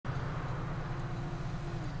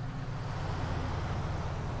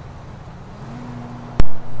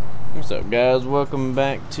What's up, guys? Welcome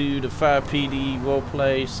back to the FivePD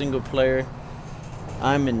roleplay single player.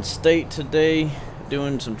 I'm in state today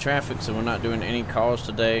doing some traffic, so we're not doing any calls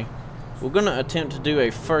today. We're gonna attempt to do a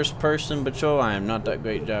first person patrol. I am not that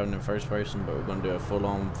great driving in first person, but we're gonna do a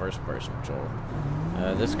full-on first person patrol.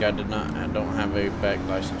 This guy don't have a back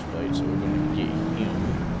license plate, so we're gonna get him.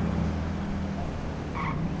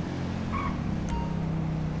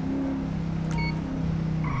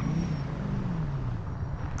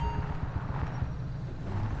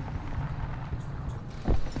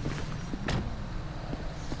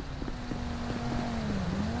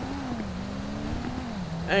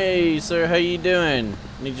 Hey sir, how you doing?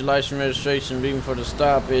 Need your license and registration. Reason for the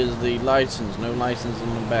stop is the license. No license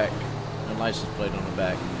on the back. No license plate on the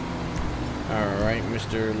back. Alright,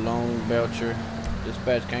 Mr. Long Belcher.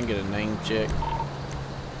 Dispatch, can I get a name check?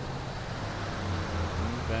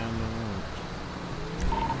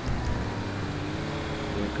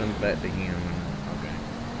 It comes back to him. Okay.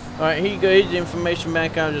 Alright, here you go. Here's the information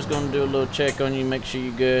back. I'm just going to do a little check on you, make sure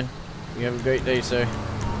you're good. You have a great day, sir.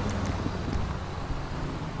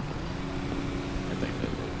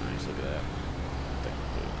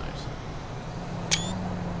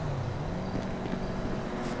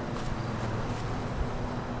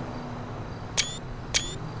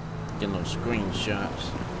 Getting those screenshots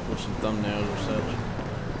with some thumbnails or such.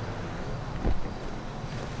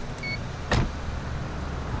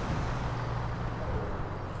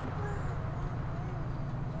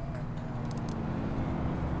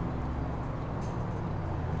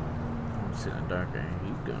 It's in the darker.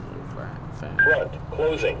 He's going a little fast. Front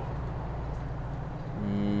closing.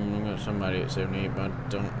 I got somebody at 78, but I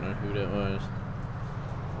don't know who that was.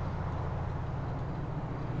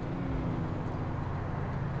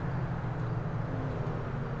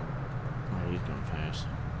 He's going fast.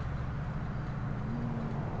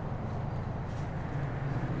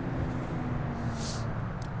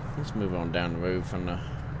 Let's move on down the road from the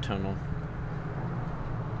tunnel.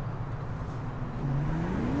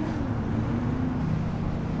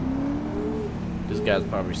 This guy's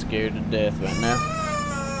probably scared to death right now.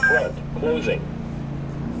 Front closing.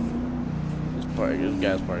 This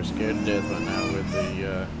guy's probably scared to death right now with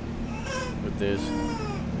the with this.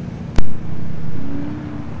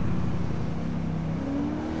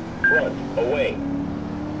 Front away.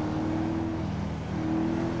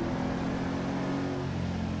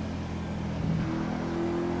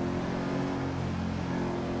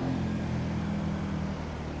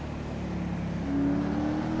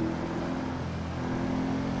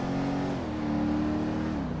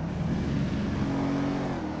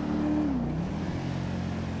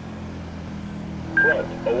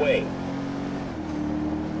 Front away.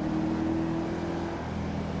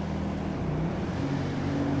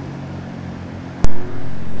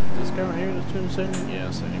 This guy right here is 270?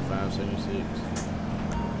 Yeah, 75, 76.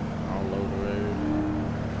 All over the road.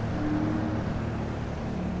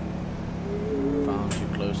 Following too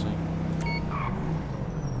closely.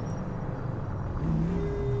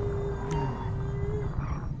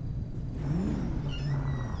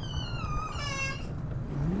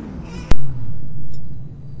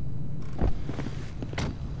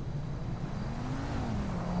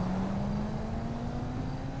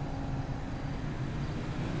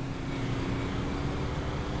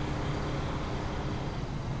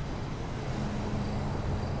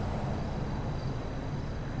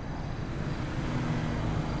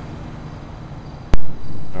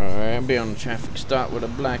 Alright, I'll be on the traffic stop with a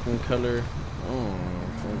black and color. Oh,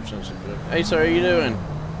 hey sir, how you doing?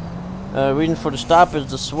 Reason for the stop is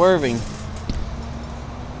the swerving.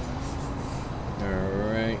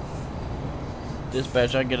 Alright.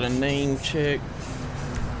 Dispatch, I get a name check.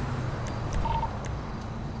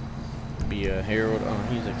 Be a Harold. Oh,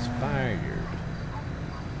 he's expired.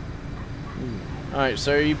 Alright,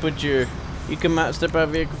 sir, you come out, step out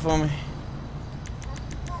of the vehicle for me.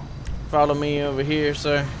 Follow me over here,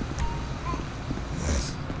 sir.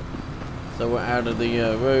 So we're out of the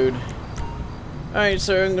road. Alright,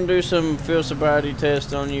 sir, I'm gonna do some field sobriety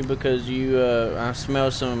test on you because you I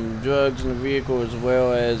smell some drugs in the vehicle as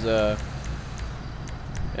well as a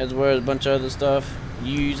bunch of other stuff.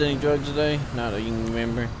 You use any drugs today? Not that you can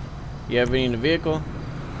remember. You have any in the vehicle?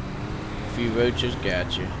 A few roaches,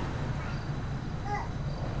 gotcha.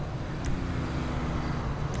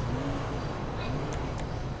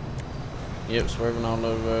 Yep, swerving all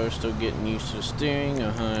over the road, still getting used to the steering.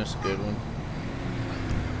 That's a good one.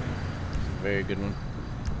 That's a very good one.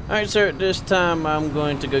 Alright, sir, at this time I'm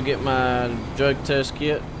going to go get my drug test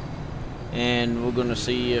kit. And we're gonna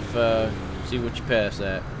see if see what you pass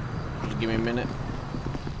at. Just give me a minute.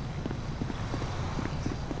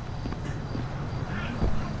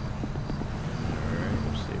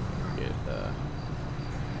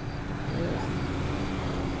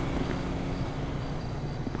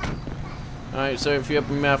 Alright, sir, if you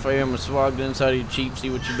open your mouth right here, I'm gonna swag the inside of your cheek, see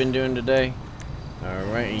what you've been doing today.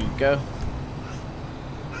 Alright, here you go.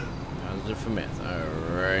 Positive for meth.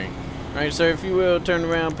 Alright. Alright, sir, if you will, turn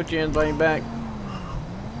around, put your hands behind your back.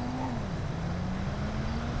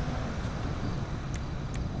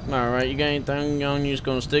 Alright, you got anything on you that's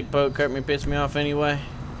gonna stick, poke, hurt me, piss me off anyway?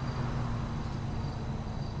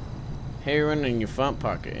 Heroin in your front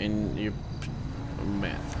pocket and your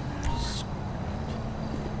meth.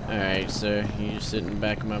 Alright, sir, you just sit in the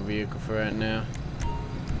back of my vehicle for right now.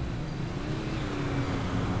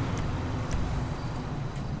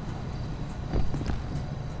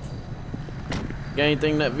 Got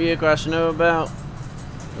anything in that vehicle I should know about?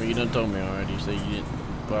 Well, you done told me already, so you didn't.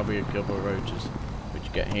 Probably a couple of roaches. But you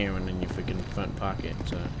got heroin in your freaking front pocket,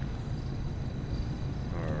 so.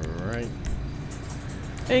 Alright.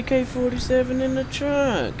 AK-47 in the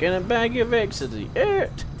trunk and a bag of ecstasy. There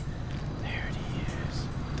it is. There it is.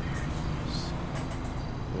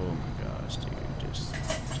 Oh my gosh, dude. Just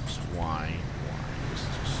why?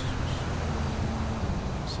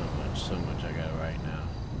 Just so much I got right now.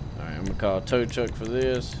 Alright, I'm gonna call a tow truck for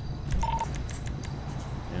this.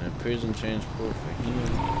 And a prison transport for him.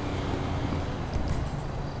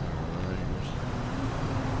 Alright,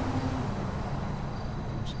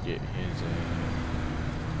 let's get his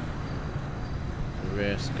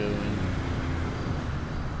arrest going.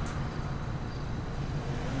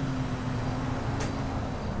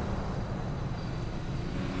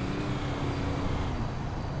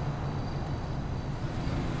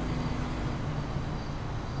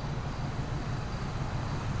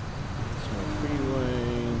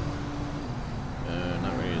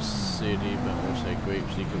 City, but we'll say Grape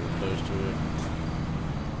Seeker, we're close to it.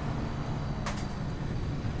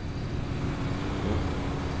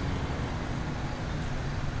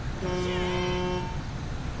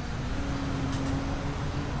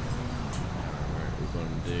 Alright, we're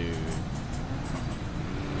gonna do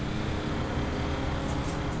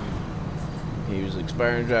he was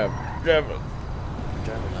expiring driver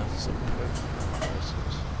license.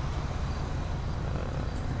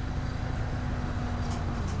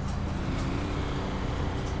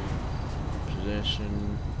 Possession.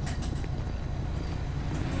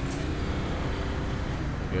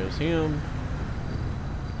 There goes him.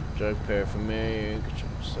 Drug paraphernalia,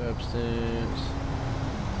 controlled substance.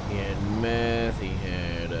 He had meth. He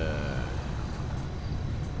had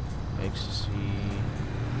ecstasy.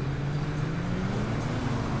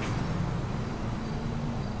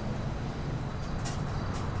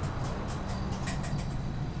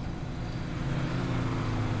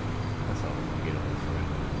 That's all I'm gonna get on for right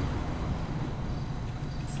now.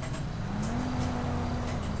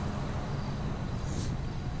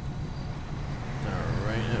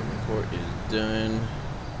 Is done.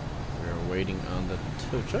 We're waiting on the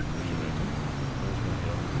tow truck. There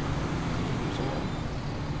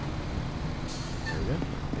we go.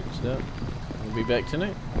 Fixed it up. We'll be back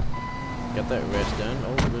tonight. Got that rest done.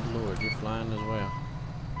 Oh, good lord, you're flying as well.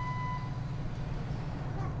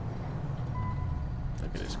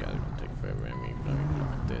 Look at this guy. He's gonna take forever. I mean,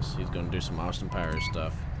 look at this. He's gonna do some Austin Powers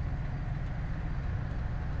stuff.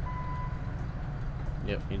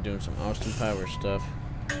 Yep, he's doing some Austin Powers stuff.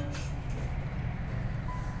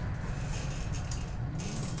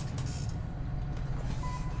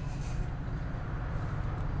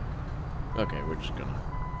 Okay, we're just gonna.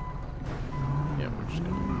 Yeah, we're just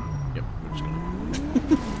gonna. Yep, we're just gonna.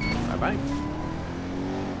 Bye bye.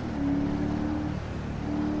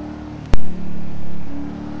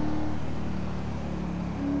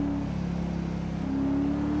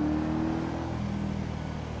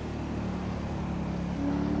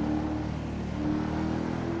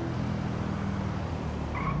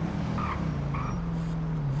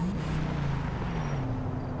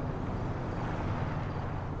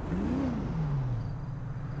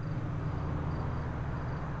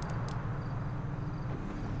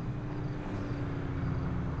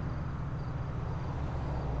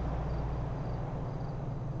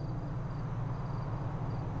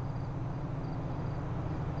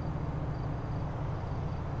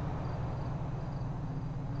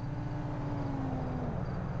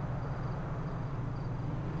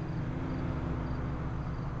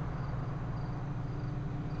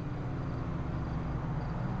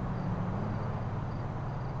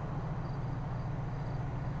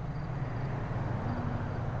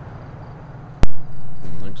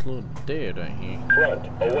 Looks a little dead right here. Front,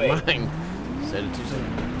 away. Mine. Set it to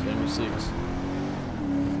 76.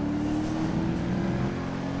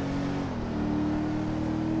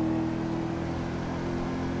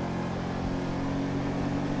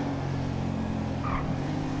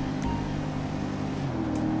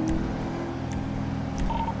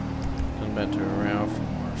 that to Ralph.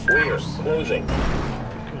 Rear, closing.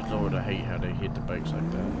 Good lord, I hate how they hit the brakes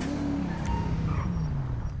like that.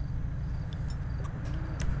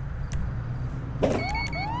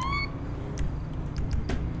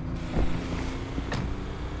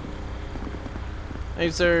 Hey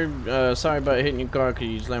sir, sorry about hitting your car because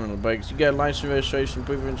you slamming on the brakes. You got license, registration,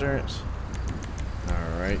 proof of insurance?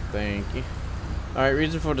 Alright, thank you. Alright,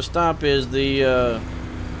 reason for the stop is the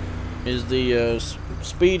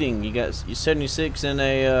speeding. You got you 76 in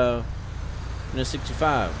a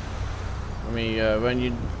 65. I mean, run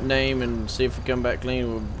your name and see if you come back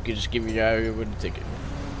clean. We'll just give you out here with the ticket.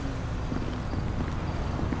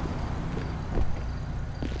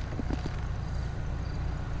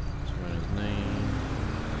 Let's run his name.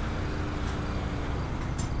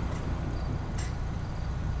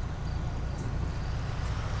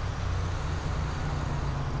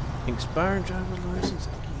 Expired driver's license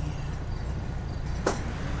again.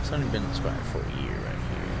 It's only been expired for a year right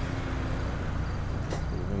here.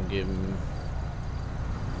 We're gonna give him.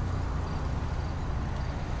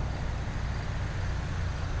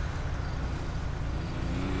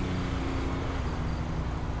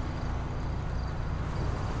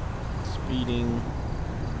 Speeding.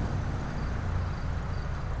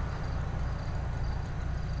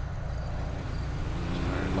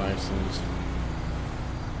 Expired license.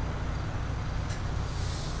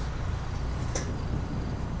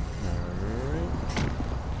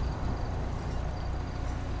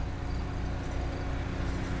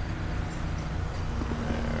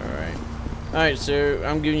 Alright, sir,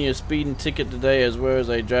 I'm giving you a speeding ticket today as well as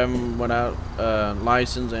a driving without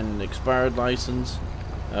license and expired license.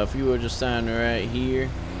 If you would just sign right here.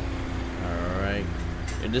 Alright.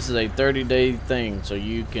 And this is a 30-day thing, so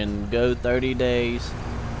you can go 30 days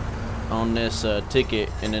on this ticket,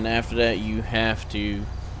 and then after that you have to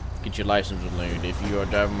get your license renewed. If you are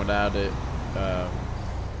driving without it,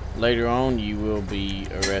 later on you will be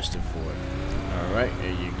arrested for it. Alright,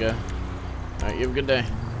 there you go. Alright, you have a good day.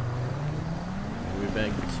 We're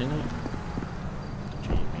back tonight.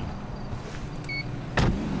 Jamie.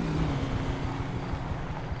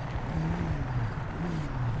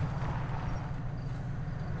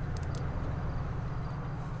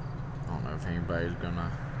 I don't know if anybody's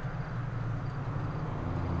gonna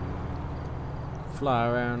fly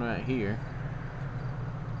around right here.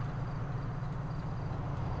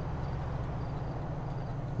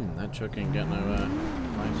 That truck ain't got no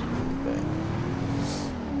license back.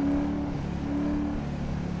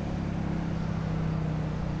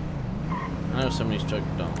 I know some of these trucks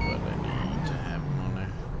don't, but they need to have them on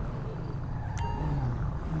there.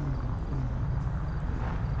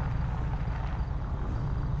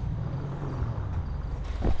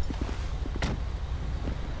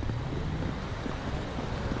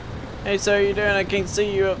 Hey sir, how you doing? I can't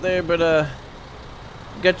see you up there, but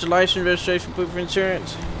you got your license, registration, proof of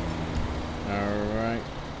insurance? Alright.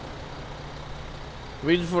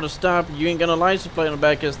 Reason for the stop, you ain't got a license plate on the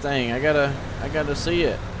back of this thing. I gotta see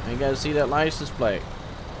it. I gotta see that license plate.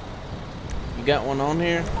 You got one on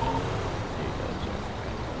here?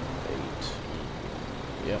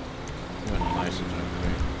 Yep. Run the license right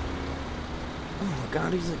quick. Oh my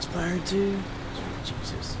god, he's expired too?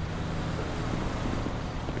 Jesus.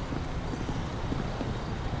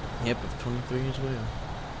 Yep, of 23 as well.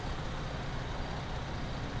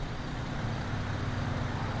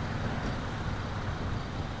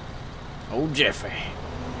 Oh, Jeffrey.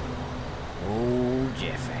 Oh,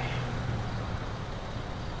 Jeffrey.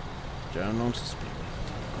 John on suspended.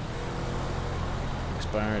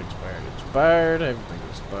 Expired, expired, expired. Everything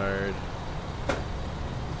expired.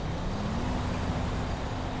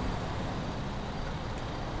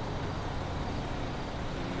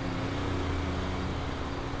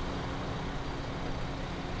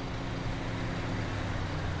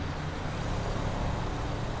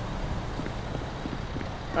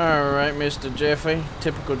 Alright, Mr. Jeffrey.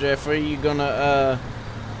 Typical Jeffrey. You gonna,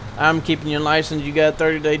 I'm keeping your license. You got a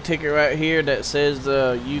 30-day ticket right here that says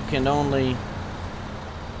you can only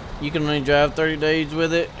drive 30 days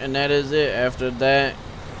with it, and that is it. After that,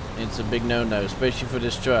 it's a big no-no, especially for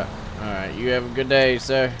this truck. Alright, you have a good day,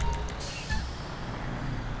 sir.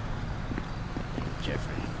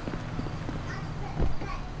 Jeffrey.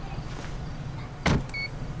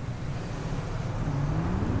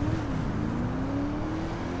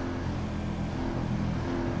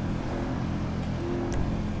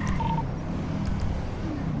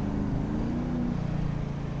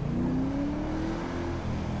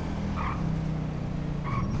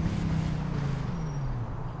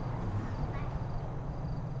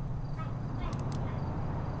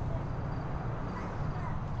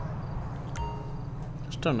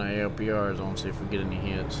 turn the ALPRs on, see if we get any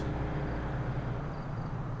hits.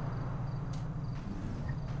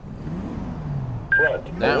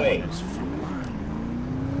 Front, That away. one is flying.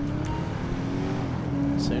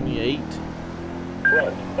 78.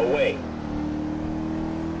 Front, away.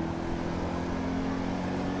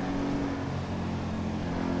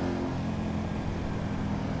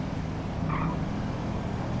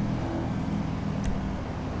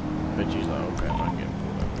 Bet she's like, oh crap, I'm getting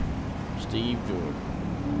pulled over. Steve Jordan.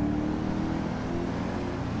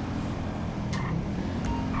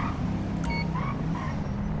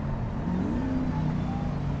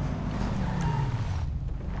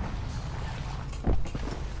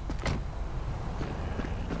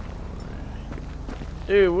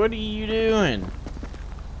 Dude, what are you doing?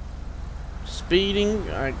 Speeding?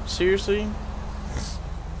 Like, seriously?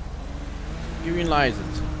 Give me your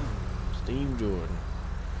license. Steve Jordan.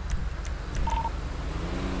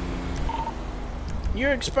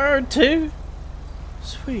 You're expired too?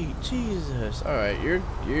 Sweet Jesus. Alright, you're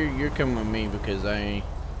coming with me because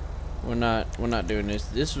we're not doing this.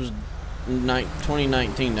 This was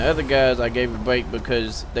 2019. The other guys I gave a break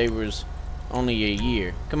because they was only a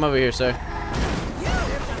year. Come over here, sir.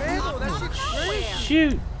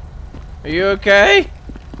 Shoot. Are you okay?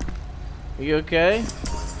 Are you okay?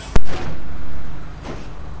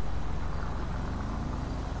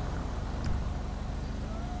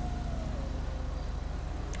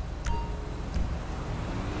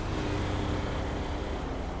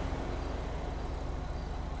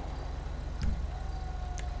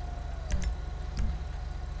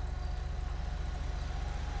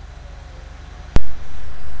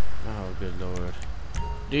 Oh, good lord.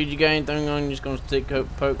 Dude, you got anything on you just gonna stick,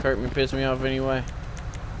 poke, hurt me, piss me off anyway?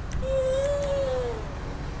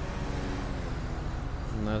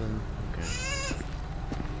 Nothing? Okay.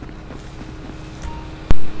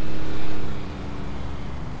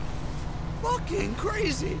 Fucking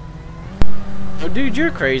crazy. Oh, dude, you're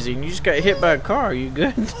crazy and you just got hit by a car. Are you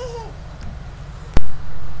good?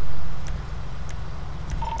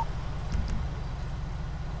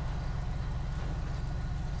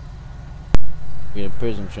 Get a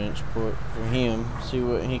prison transport for him. See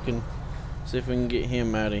what he can. See if we can get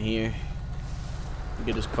him out of here.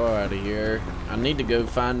 Get his car out of here. I need to go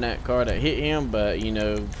find that car that hit him, but you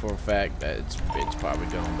know for a fact that it's probably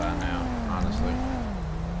gone by now. Honestly,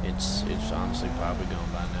 it's honestly probably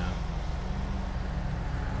gone by now.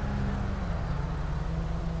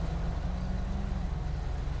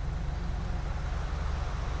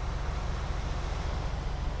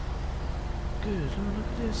 Good, look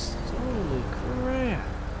at this. Holy crap.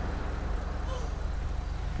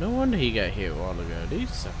 No wonder he got hit a while ago.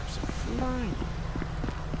 These suckers are flying.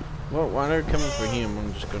 Well, while they're coming for him,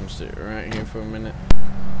 I'm just gonna sit right here for a minute.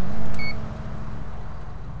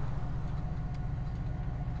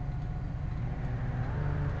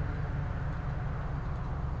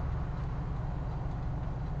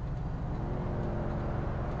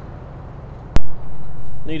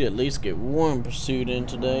 Need to at least get one pursuit in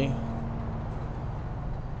today.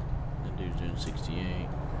 68.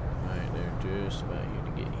 Alright, they're just about here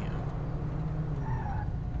to get him.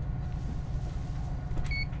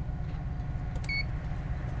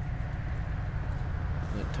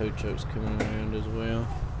 That tow truck's coming around as well.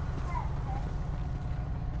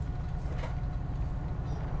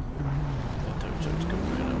 That tow truck's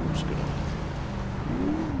coming around. I'm just gonna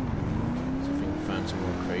see if we can find some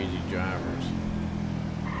more crazy drivers.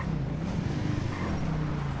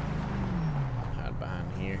 Hide behind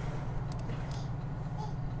here.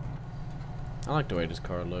 I like the way this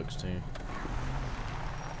car looks too.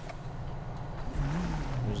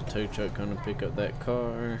 There's a tow truck going to pick up that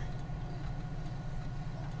car.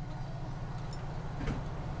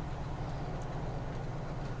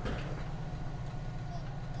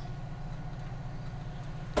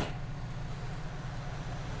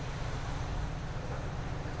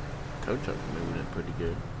 Tow truck moving it pretty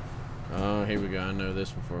good. Oh, here we go. I know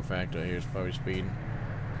this one for a fact right here is probably speeding.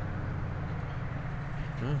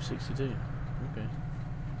 Oh, 62. Okay.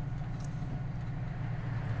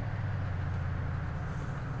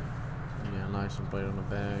 Yeah, license plate on the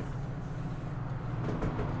back.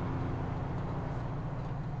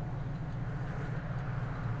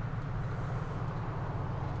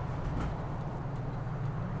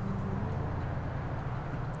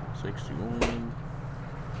 $61.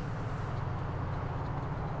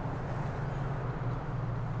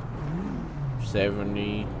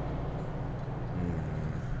 $70.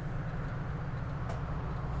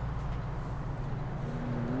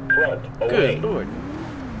 Front, away. Good lord.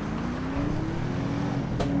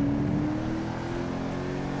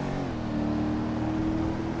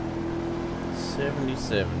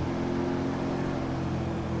 77.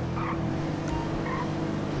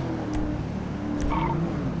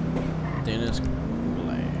 Dennis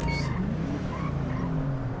Glass.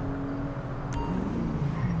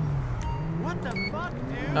 What the fuck,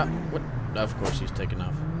 dude? What? Of course he's taking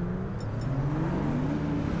off.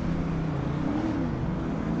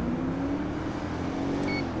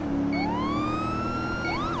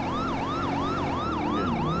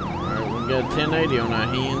 Alright, we got a 1080 on our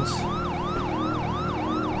hands.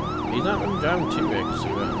 He's not really driving too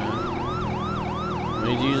recklessly right now.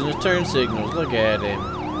 He's using his turn signals. Look at him.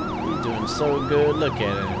 He's doing so good. Look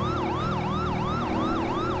at him.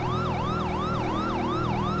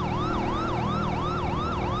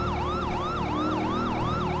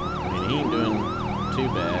 He ain't doing too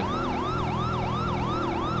bad.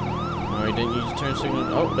 Oh, he didn't use the turn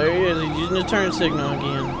signal. Oh, there he is. He's using the turn signal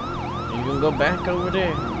again. He's gonna go back over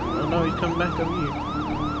there. Oh no, he's coming back over here.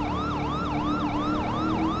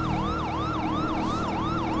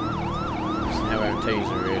 Let's have our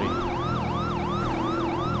taser ready.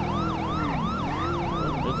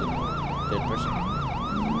 Oh, there's a dead person.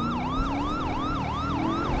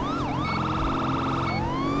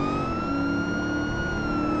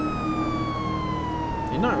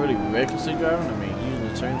 Not really recklessly driving. I mean, using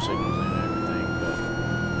the turn signals and everything, but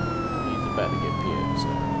he's about to get PI'd, so.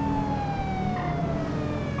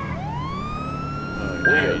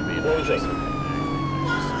 Oh, We're he's being closing. He's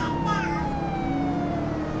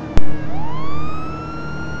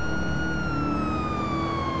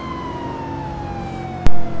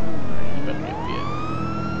about to get PI'd.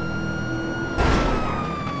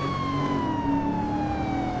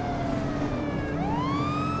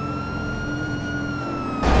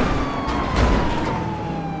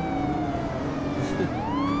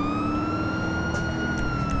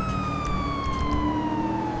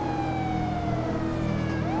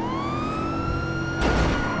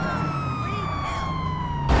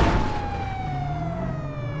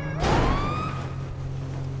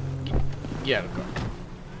 Get out of the car.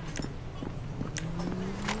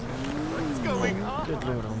 What's going on? Good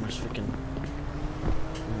lord, I almost freaking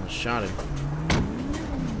shot him.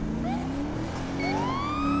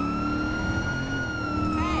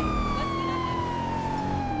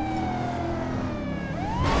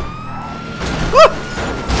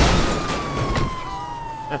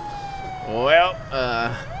 Well,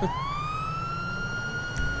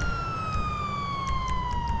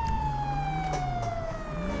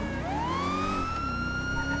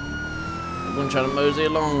 I'm gonna try to mosey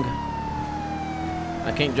along.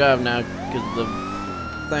 I can't drive now because of the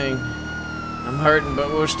thing. I'm hurting, but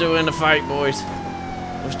we're still in the fight, boys.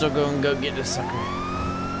 We're still going to go get this sucker.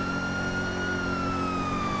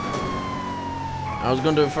 I was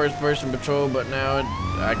gonna do a first-person patrol, but now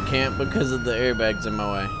I can't because of the airbags in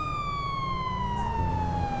my way.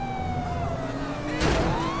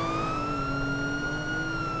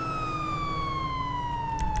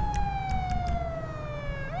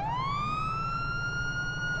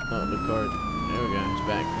 Oh, the car. There we go. It's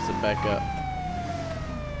back. It's back up.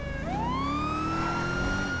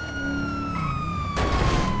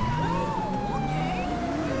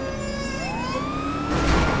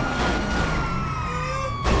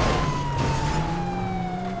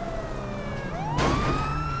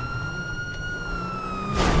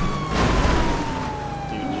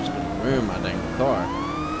 Dude, just gonna ruin my dang car.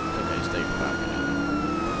 Okay, stay popping out.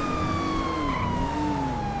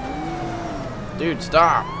 Dude,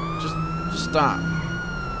 stop. Just stop.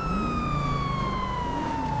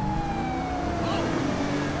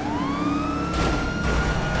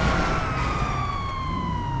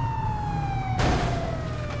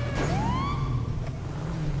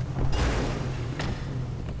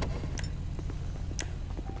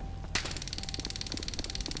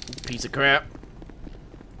 Piece of crap.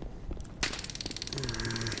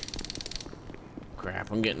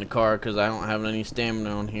 Crap, I'm getting the car because I don't have any stamina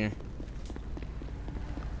on here.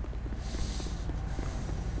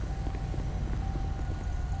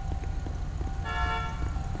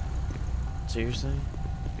 Seriously?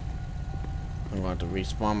 I'm going to have to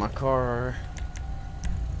respawn my car.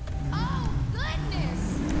 Oh,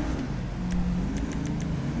 goodness!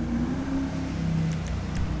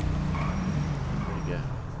 Where'd he go?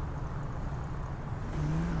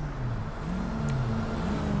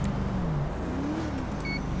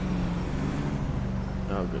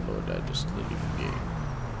 Oh, good lord, I just literally forget.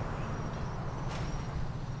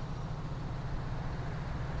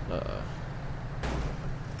 Uh-oh.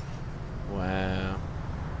 Wow.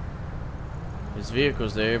 His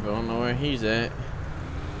vehicle's there, but I don't know where he's at.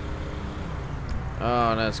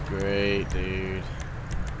 Oh, that's great, dude.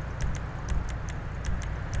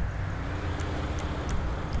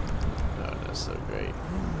 so great.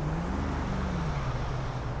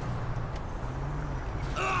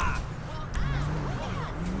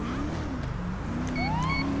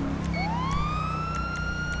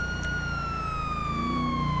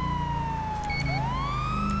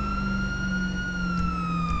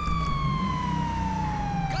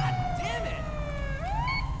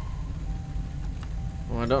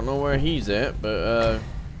 Well, I don't know where he's at, but I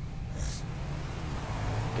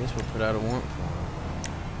guess we'll put out a warrant for him.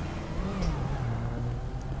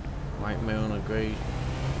 White male and a gray.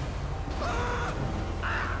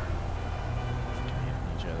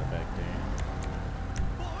 Each other back there.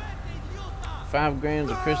 5 grams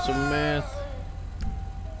of crystal meth.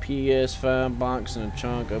 PS5 box in a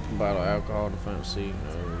trunk. Open bottle of alcohol in the front seat.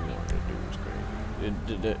 No, we don't do this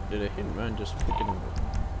great. Did a hit and run just freaking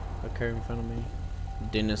occur in front of me?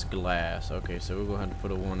 Dennis Glass. Okay, so we're gonna have to put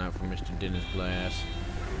a warrant out for Mr. Dennis Glass.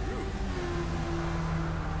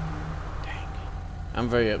 Dang. I'm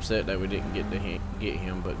very upset that we didn't get to get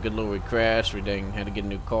him, but good lord, we crashed. We dang had to get a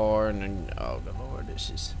new car, and then oh good lord, this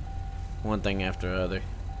is one thing after other.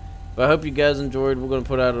 But I hope you guys enjoyed. We're gonna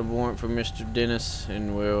put out a warrant for Mr. Dennis,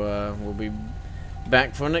 and we'll be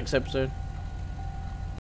back for the next episode.